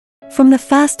From the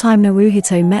first time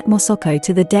Naruhito met Masako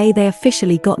to the day they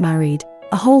officially got married,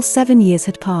 a whole 7 years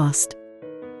had passed.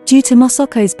 Due to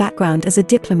Masako's background as a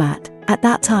diplomat, at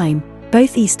that time,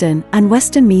 both Eastern and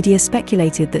Western media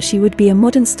speculated that she would be a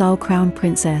modern-style crown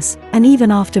princess, and even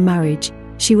after marriage,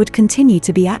 she would continue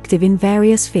to be active in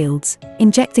various fields,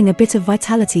 injecting a bit of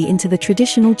vitality into the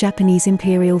traditional Japanese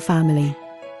imperial family.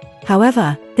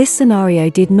 However, this scenario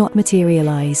did not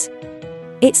materialize.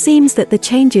 It seems that the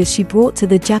changes she brought to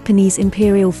the Japanese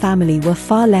imperial family were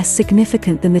far less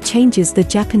significant than the changes the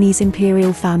Japanese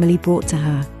imperial family brought to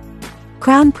her.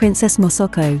 Crown Princess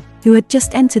Masako, who had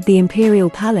just entered the imperial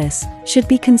palace, should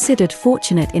be considered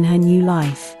fortunate in her new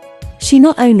life. She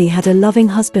not only had a loving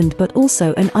husband but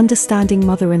also an understanding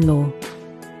mother-in-law.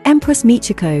 Empress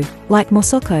Masako, like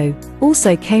Masako,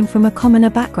 also came from a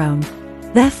commoner background.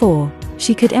 Therefore,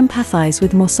 she could empathize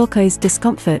with Masako's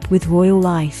discomfort with royal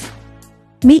life.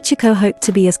 Michiko hoped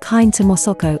to be as kind to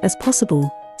Masako as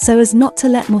possible, so as not to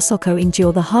let Masako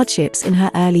endure the hardships in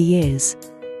her early years.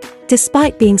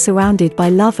 Despite being surrounded by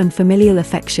love and familial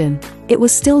affection, it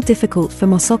was still difficult for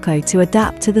Masako to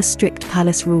adapt to the strict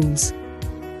palace rules.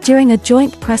 During a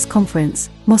joint press conference,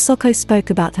 Masako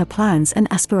spoke about her plans and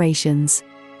aspirations.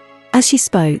 As she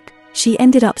spoke, she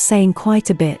ended up saying quite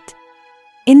a bit.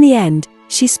 In the end,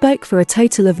 she spoke for a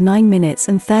total of 9 minutes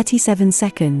and 37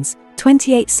 seconds,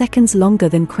 28 seconds longer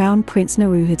than Crown Prince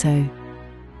Naruhito.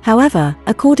 However,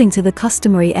 according to the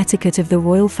customary etiquette of the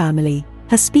royal family,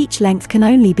 her speech length can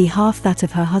only be half that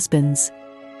of her husband's.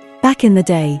 Back in the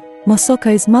day,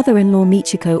 Masako's mother-in-law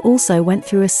Michiko also went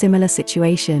through a similar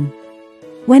situation.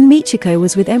 When Michiko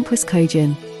was with Empress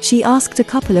Kojin, she asked a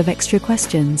couple of extra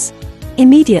questions.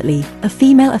 Immediately, a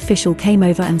female official came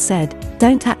over and said,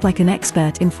 "Don't act like an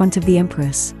expert in front of the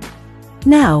Empress."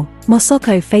 Now,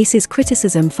 Masako faces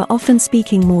criticism for often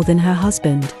speaking more than her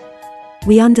husband.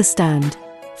 We understand.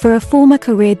 For a former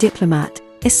career diplomat,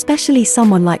 especially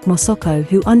someone like Masako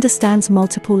who understands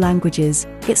multiple languages,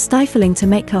 it's stifling to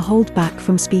make her hold back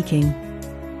from speaking.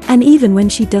 And even when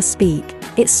she does speak,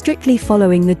 it's strictly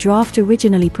following the draft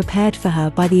originally prepared for her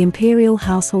by the Imperial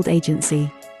Household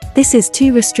Agency. This is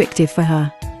too restrictive for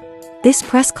her. This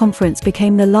press conference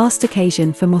became the last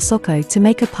occasion for Masako to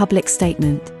make a public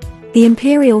statement. The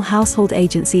Imperial Household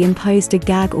Agency imposed a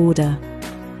gag order.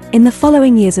 In the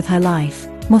following years of her life,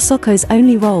 Masako's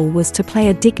only role was to play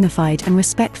a dignified and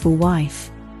respectful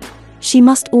wife. She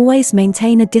must always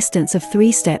maintain a distance of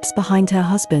 3 steps behind her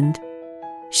husband.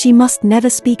 She must never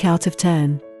speak out of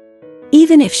turn.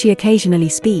 Even if she occasionally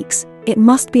speaks, it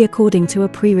must be according to a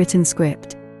pre-written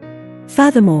script.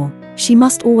 Furthermore, she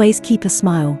must always keep a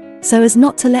smile, so as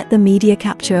not to let the media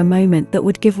capture a moment that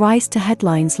would give rise to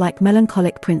headlines like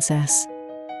 "Melancholic Princess."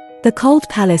 The cold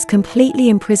palace completely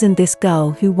imprisoned this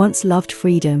girl who once loved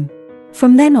freedom.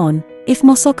 From then on, if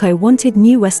Masako wanted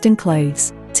new Western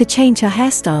clothes, to change her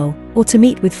hairstyle, or to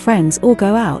meet with friends or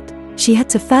go out, she had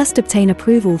to first obtain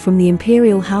approval from the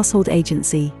Imperial Household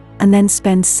Agency, and then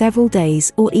spend several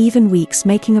days or even weeks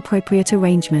making appropriate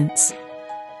arrangements.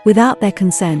 Without their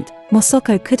consent,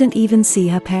 Masako couldn't even see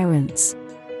her parents.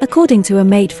 According to a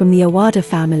maid from the Owada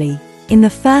family, in the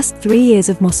first 3 years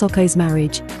of Masako's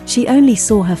marriage, she only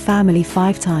saw her family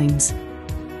 5 times.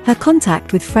 Her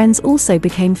contact with friends also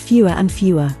became fewer and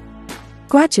fewer.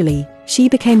 Gradually, she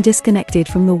became disconnected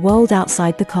from the world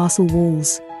outside the castle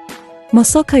walls.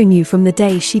 Masako knew from the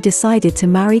day she decided to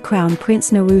marry Crown Prince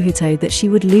Naruhito that she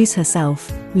would lose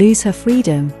herself, lose her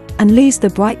freedom, and lose the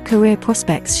bright career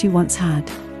prospects she once had.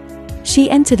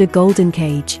 She entered a golden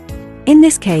cage. In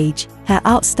this cage, her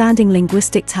outstanding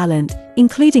linguistic talent,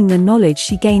 including the knowledge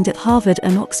she gained at Harvard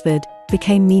and Oxford,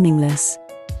 became meaningless.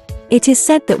 It is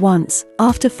said that once,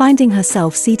 after finding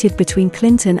herself seated between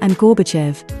Clinton and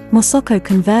Gorbachev, Masako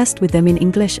conversed with them in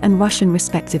English and Russian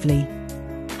respectively.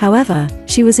 However,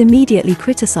 she was immediately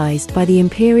criticized by the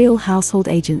Imperial Household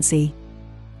Agency.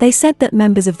 They said that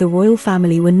members of the royal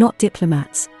family were not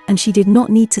diplomats, and she did not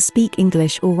need to speak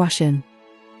English or Russian.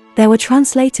 There were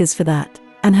translators for that,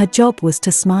 and her job was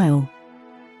to smile.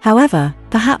 However,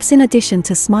 perhaps in addition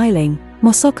to smiling,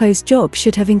 Masako's job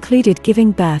should have included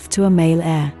giving birth to a male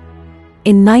heir.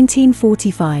 In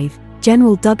 1945,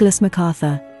 General Douglas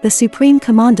MacArthur, the supreme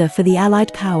commander for the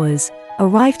Allied powers,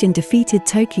 arrived in defeated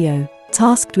Tokyo,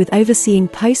 tasked with overseeing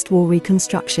post-war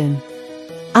reconstruction.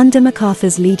 Under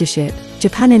MacArthur's leadership,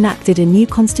 Japan enacted a new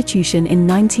constitution in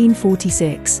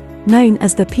 1946, known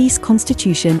as the Peace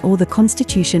Constitution or the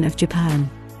Constitution of Japan.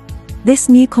 This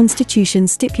new constitution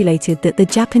stipulated that the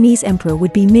Japanese emperor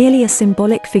would be merely a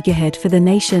symbolic figurehead for the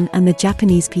nation and the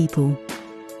Japanese people.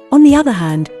 On the other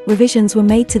hand, revisions were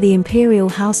made to the imperial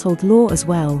household law as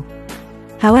well.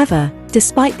 However,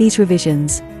 Despite these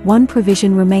revisions, one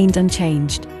provision remained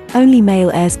unchanged: only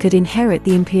male heirs could inherit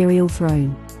the imperial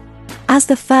throne. As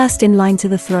the first in line to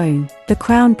the throne, the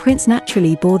crown prince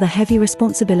naturally bore the heavy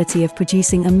responsibility of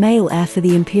producing a male heir for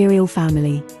the imperial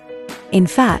family. In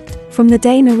fact, from the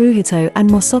day Naruhito and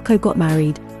Masako got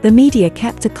married, the media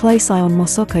kept a close eye on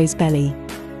Masako's belly.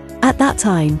 At that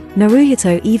time,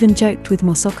 Naruhito even joked with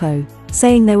Masako,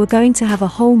 saying they were going to have a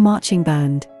whole marching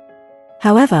band.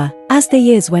 However, as the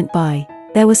years went by,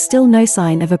 there was still no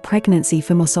sign of a pregnancy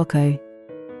for Masako.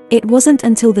 It wasn't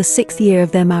until the 6th year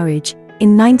of their marriage,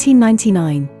 in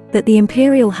 1999, that the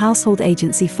Imperial Household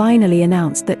Agency finally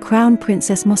announced that Crown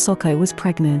Princess Masako was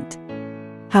pregnant.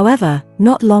 However,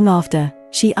 not long after,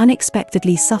 she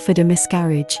unexpectedly suffered a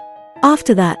miscarriage.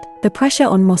 After that, the pressure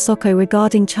on Masako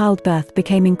regarding childbirth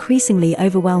became increasingly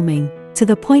overwhelming, to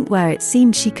the point where it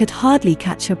seemed she could hardly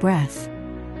catch her breath.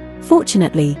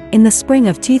 Fortunately, in the spring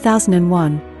of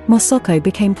 2001, Masako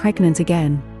became pregnant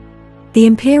again. The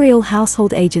Imperial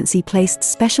Household Agency placed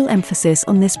special emphasis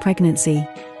on this pregnancy.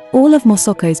 All of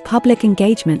Masako's public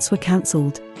engagements were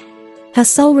cancelled. Her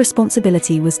sole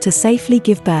responsibility was to safely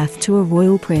give birth to a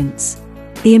royal prince.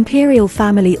 The imperial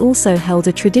family also held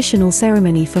a traditional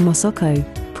ceremony for Masako,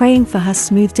 praying for her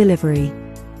smooth delivery.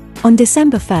 On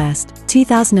December 1,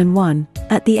 2001,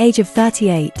 at the age of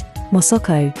 38,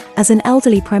 Masako, as an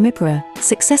elderly primipara,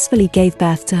 successfully gave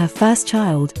birth to her first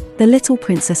child, the little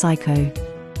Princess Aiko.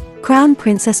 Crown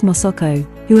Princess Masako,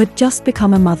 who had just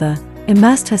become a mother,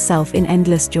 immersed herself in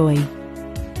endless joy.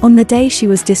 On the day she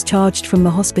was discharged from the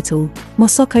hospital,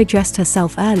 Masako dressed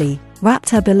herself early, wrapped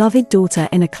her beloved daughter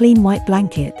in a clean white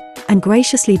blanket, and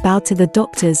graciously bowed to the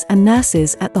doctors and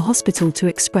nurses at the hospital to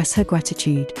express her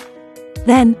gratitude.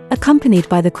 Then, accompanied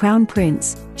by the Crown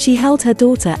Prince, she held her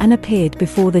daughter and appeared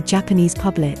before the Japanese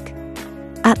public.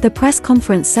 At the press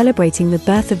conference celebrating the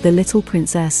birth of the little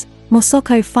princess,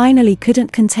 Masako finally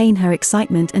couldn't contain her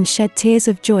excitement and shed tears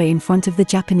of joy in front of the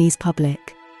Japanese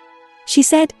public. She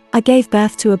said, "I gave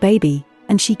birth to a baby,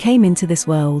 and she came into this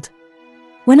world.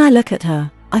 When I look at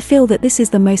her, I feel that this is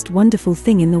the most wonderful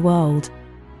thing in the world."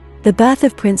 The birth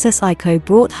of Princess Aiko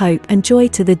brought hope and joy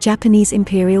to the Japanese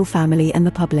imperial family and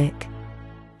the public.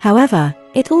 However,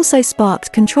 it also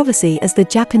sparked controversy as the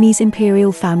Japanese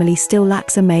imperial family still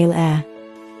lacks a male heir.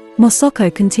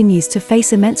 Masako continues to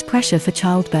face immense pressure for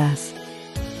childbirth.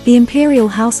 The Imperial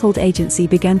Household Agency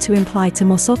began to imply to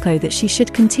Masako that she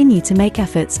should continue to make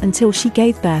efforts until she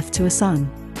gave birth to a son.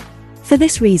 For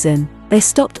this reason, they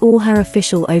stopped all her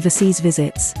official overseas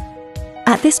visits.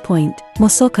 At this point,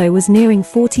 Masako was nearing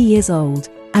 40 years old,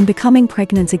 and becoming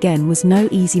pregnant again was no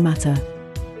easy matter.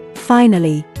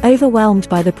 Finally, overwhelmed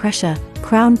by the pressure,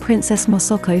 Crown Princess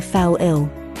Masako fell ill.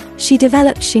 She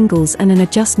developed shingles and an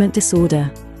adjustment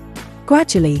disorder.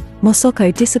 Gradually,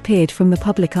 Masako disappeared from the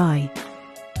public eye.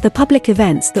 The public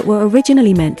events that were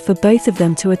originally meant for both of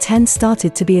them to attend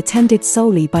started to be attended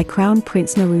solely by Crown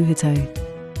Prince Naruhito.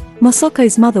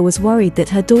 Masako's mother was worried that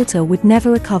her daughter would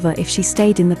never recover if she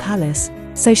stayed in the palace,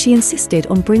 so she insisted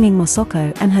on bringing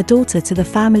Masako and her daughter to the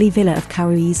family villa of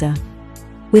Karuiza.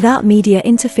 Without media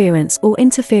interference or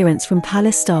interference from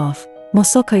palace staff,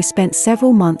 Masako spent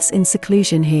several months in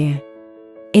seclusion here.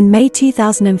 In May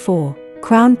 2004,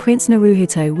 Crown Prince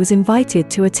Naruhito was invited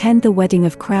to attend the wedding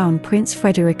of Crown Prince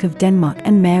Frederick of Denmark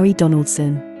and Mary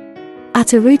Donaldson.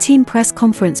 At a routine press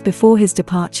conference before his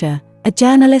departure, a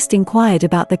journalist inquired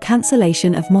about the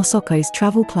cancellation of Masako's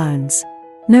travel plans.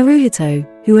 Naruhito,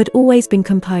 who had always been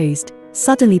composed,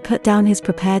 suddenly put down his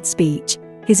prepared speech,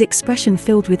 his expression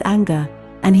filled with anger,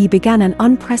 and he began an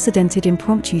unprecedented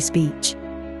impromptu speech.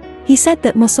 He said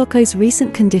that Masako's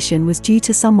recent condition was due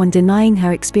to someone denying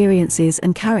her experiences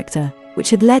and character, which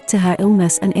had led to her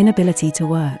illness and inability to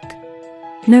work.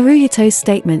 Naruhito's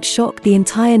statement shocked the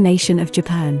entire nation of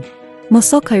Japan.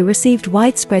 Masako received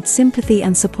widespread sympathy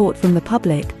and support from the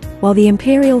public, while the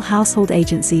Imperial Household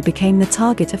Agency became the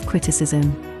target of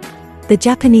criticism. The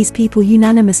Japanese people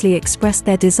unanimously expressed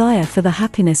their desire for the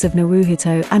happiness of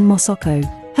Naruhito and Masako,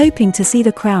 hoping to see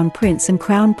the Crown Prince and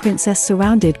Crown Princess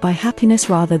surrounded by happiness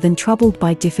rather than troubled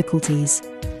by difficulties.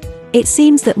 It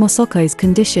seems that Masako's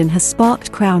condition has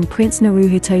sparked Crown Prince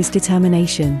Naruhito's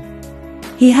determination.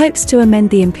 He hopes to amend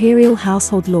the imperial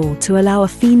household law to allow a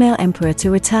female emperor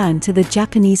to return to the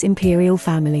Japanese imperial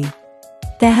family.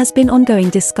 There has been ongoing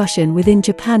discussion within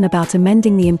Japan about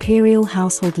amending the imperial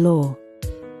household law.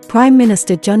 Prime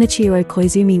Minister Junichiro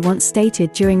Koizumi once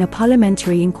stated during a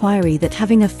parliamentary inquiry that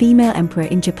having a female emperor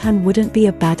in Japan wouldn't be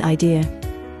a bad idea.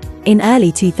 In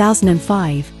early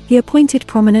 2005, he appointed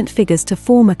prominent figures to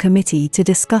form a committee to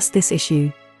discuss this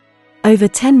issue. Over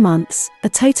 10 months, a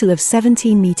total of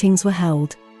 17 meetings were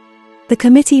held. The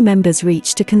committee members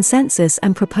reached a consensus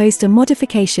and proposed a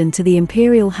modification to the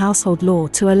imperial household law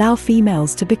to allow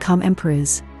females to become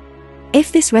emperors.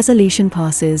 If this resolution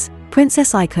passes,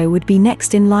 Princess Aiko would be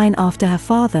next in line after her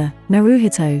father,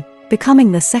 Naruhito,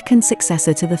 becoming the second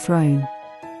successor to the throne.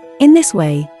 In this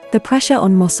way, the pressure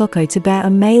on Masako to bear a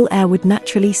male heir would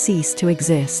naturally cease to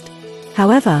exist.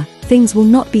 However, things will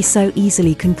not be so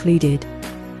easily concluded.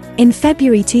 In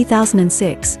February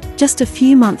 2006, just a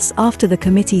few months after the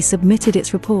committee submitted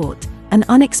its report, an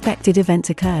unexpected event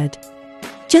occurred.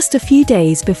 Just a few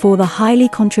days before the highly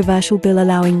controversial bill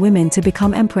allowing women to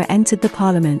become emperor entered the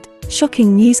parliament,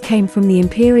 shocking news came from the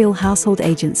Imperial Household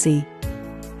Agency.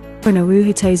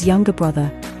 Naruhito's younger brother,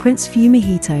 Prince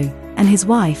Fumihito, and his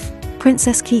wife,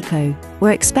 Princess Kiko,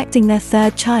 were expecting their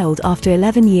third child after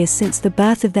 11 years since the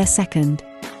birth of their second.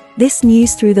 This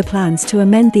news threw the plans to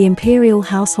amend the imperial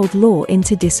household law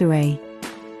into disarray.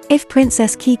 If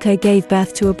Princess Kiko gave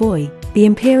birth to a boy, the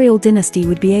imperial dynasty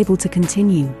would be able to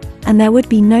continue, and there would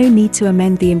be no need to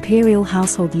amend the imperial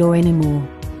household law anymore.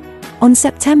 On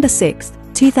September 6,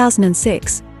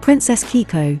 2006, Princess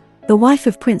Kiko, the wife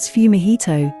of Prince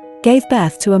Fumihito, gave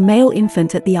birth to a male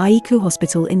infant at the Aiku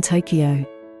Hospital in Tokyo.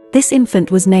 This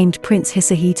infant was named Prince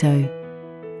Hisahito.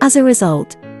 As a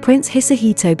result, Prince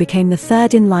Hisahito became the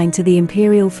third in line to the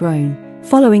imperial throne,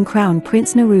 following Crown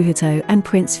Prince Naruhito and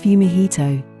Prince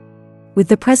Fumihito. With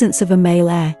the presence of a male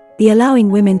heir, the allowing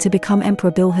women to become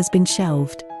emperor bill has been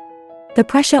shelved. The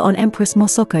pressure on Empress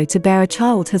Masako to bear a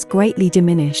child has greatly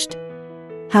diminished.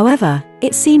 However,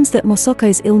 it seems that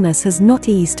Masako's illness has not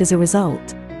eased as a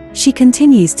result. She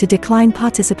continues to decline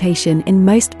participation in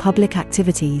most public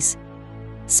activities.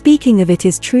 Speaking of it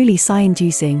is truly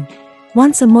sigh-inducing.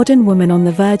 Once a modern woman on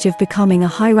the verge of becoming a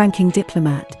high-ranking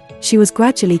diplomat, she was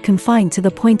gradually confined to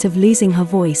the point of losing her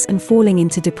voice and falling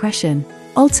into depression,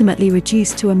 ultimately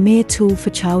reduced to a mere tool for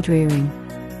child-rearing.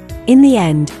 In the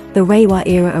end, the Reiwa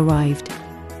era arrived.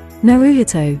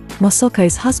 Naruhito,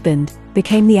 Masako's husband,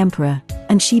 became the emperor,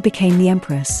 and she became the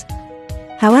empress.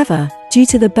 However, due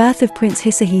to the birth of Prince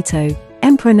Hisahito,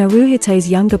 Emperor Naruhito's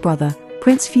younger brother,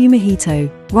 Prince Fumihito,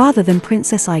 rather than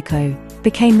Princess Aiko,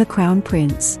 became the crown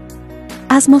prince.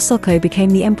 As Masako became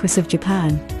the Empress of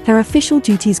Japan, her official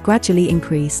duties gradually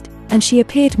increased, and she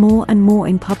appeared more and more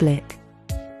in public.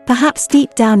 Perhaps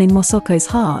deep down in Masako's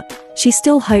heart, she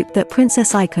still hoped that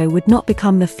Princess Aiko would not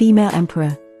become the female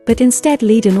emperor, but instead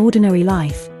lead an ordinary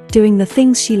life, doing the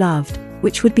things she loved,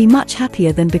 which would be much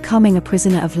happier than becoming a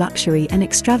prisoner of luxury and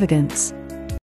extravagance.